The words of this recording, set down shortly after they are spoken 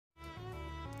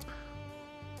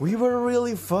We were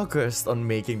really focused on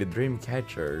making the dream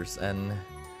catchers and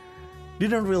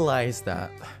didn't realize that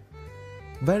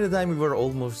by the time we were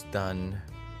almost done,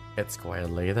 it's quite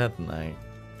late at night.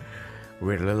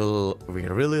 We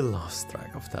really lost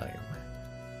track of time.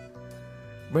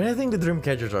 But I think the dream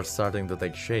catchers are starting to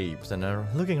take shapes and are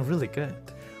looking really good.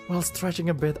 While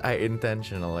stretching a bit, I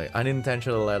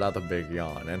unintentionally let out a big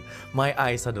yawn, and my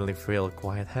eyes suddenly feel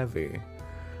quite heavy.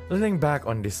 Leaning back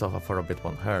on the sofa for a bit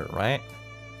won't hurt, right?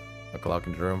 The clock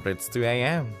in the room reads 2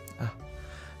 AM.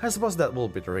 I suppose that will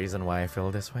be the reason why I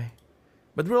feel this way.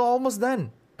 But we're almost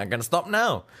done. I can stop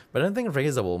now. But I don't think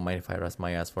Reza will mind if I rest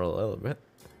my ass for a little bit.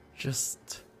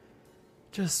 Just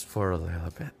for a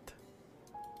little bit.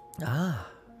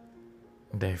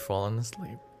 They've fallen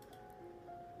asleep.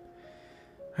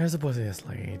 I suppose it is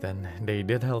late, and they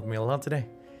did help me a lot today.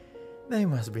 They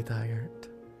must be tired.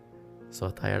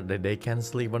 So tired that they can't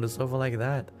sleep on the sofa like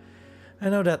that. I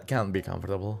know that can't be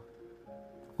comfortable.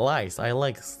 Lies, I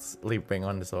like sleeping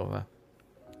on the sofa.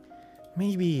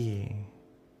 Maybe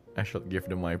I should give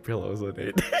them my pillows a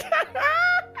date.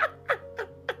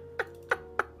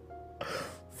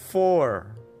 4.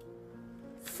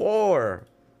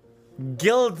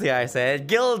 Guilty, I said.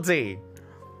 Guilty.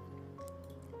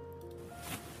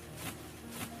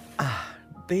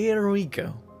 There we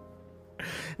go.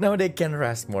 Now they can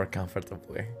rest more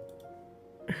comfortably.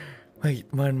 Wait,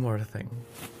 one more thing.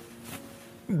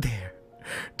 There.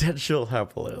 That should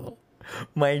help a little.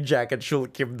 My jacket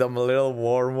should keep them a little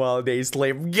warm while they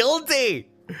sleep. Guilty!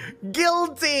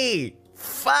 Guilty!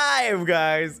 5,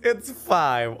 guys. It's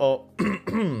 5. Oh,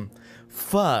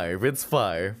 5. It's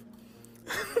 5.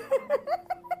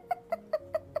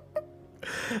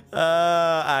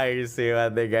 I see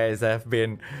what the guys have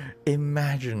been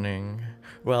imagining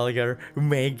while you're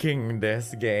making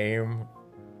this game.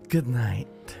 Good night.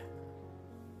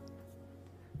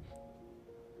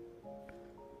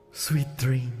 Sweet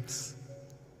dreams.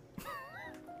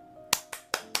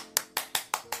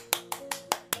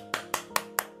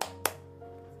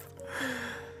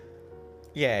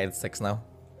 Yeah, it's 6 now.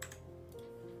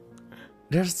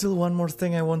 There's still one more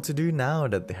thing I want to do now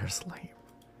that they're asleep.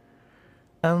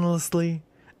 Honestly,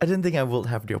 I didn't think I would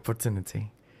have the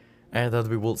opportunity. I thought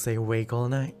we would stay awake all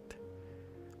night.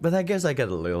 But I guess I got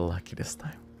a little lucky this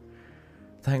time.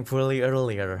 Thankfully,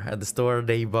 earlier at the store,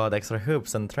 they bought extra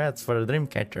hoops and threads for the dream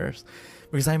catchers.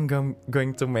 Because I'm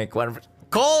going to make one.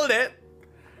 Called it!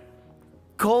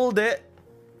 Called it!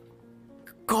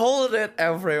 Called it,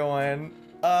 everyone!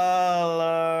 Oh,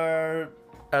 Lord.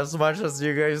 As much as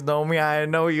you guys know me, I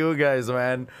know you guys,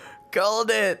 man. Called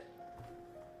it!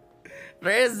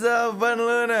 Reza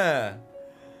Avanluna!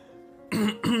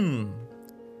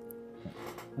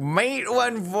 Made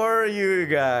one for you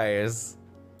guys!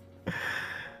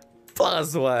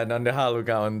 +1 on the Halu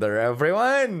counter,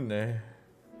 everyone!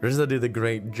 Reza did a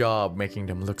great job making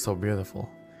them look so beautiful.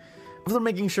 After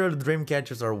making sure the dream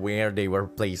catchers are where they were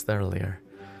placed earlier,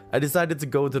 I decided to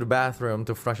go to the bathroom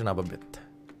to freshen up a bit.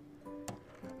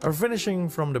 After finishing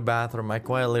from the bathroom, I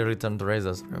quietly returned to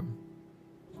Reza's room,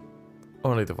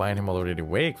 only to find him already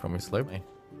awake from his sleep.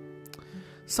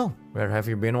 So, where have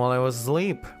you been while I was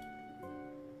asleep?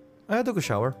 I took a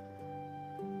shower.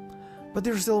 But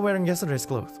you're still wearing yesterday's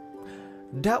clothes.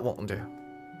 That won't do.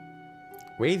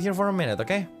 Wait here for a minute,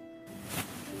 okay?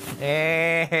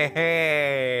 Hey, hey,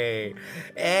 hey,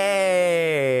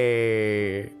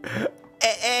 hey,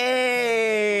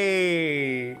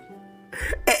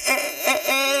 hey,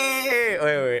 hey,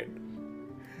 wait.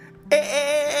 Hey.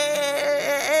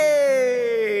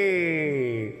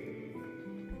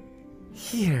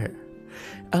 Here,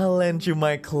 I'll lend you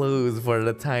my clothes for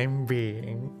the time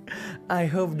being. I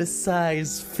hope the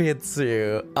size fits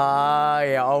you. Ah,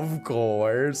 yeah, of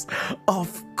course.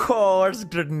 Of course,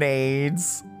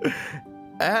 grenades.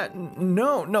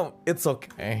 No, it's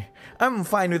okay. I'm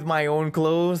fine with my own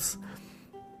clothes.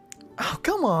 Oh,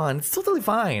 come on, it's totally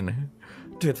fine.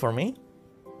 Do it for me.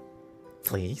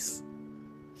 Please.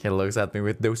 He looks at me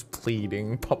with those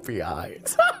pleading puppy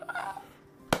eyes.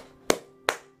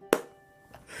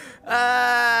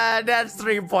 That's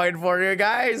 3 points for you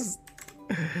guys.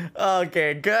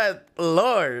 Okay, good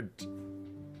lord.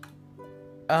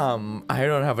 I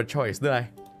don't have a choice, do I?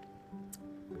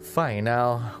 Fine,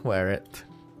 I'll wear it.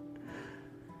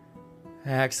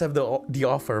 I accept the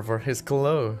offer for his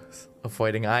clothes,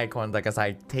 avoiding eye contact as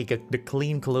I take the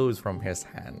clean clothes from his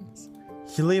hands.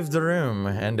 He leaves the room,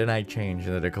 and then I change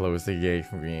into the clothes he gave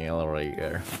me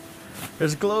earlier.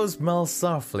 His clothes smell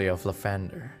softly of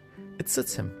lavender. It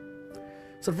suits him.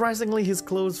 Surprisingly, his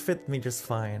clothes fit me just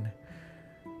fine.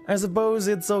 I suppose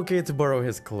it's okay to borrow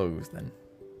his clothes then.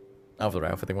 After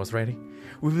everything was ready,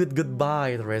 we bid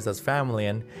goodbye to Reza's family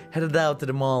and headed out to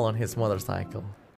the mall on his motorcycle.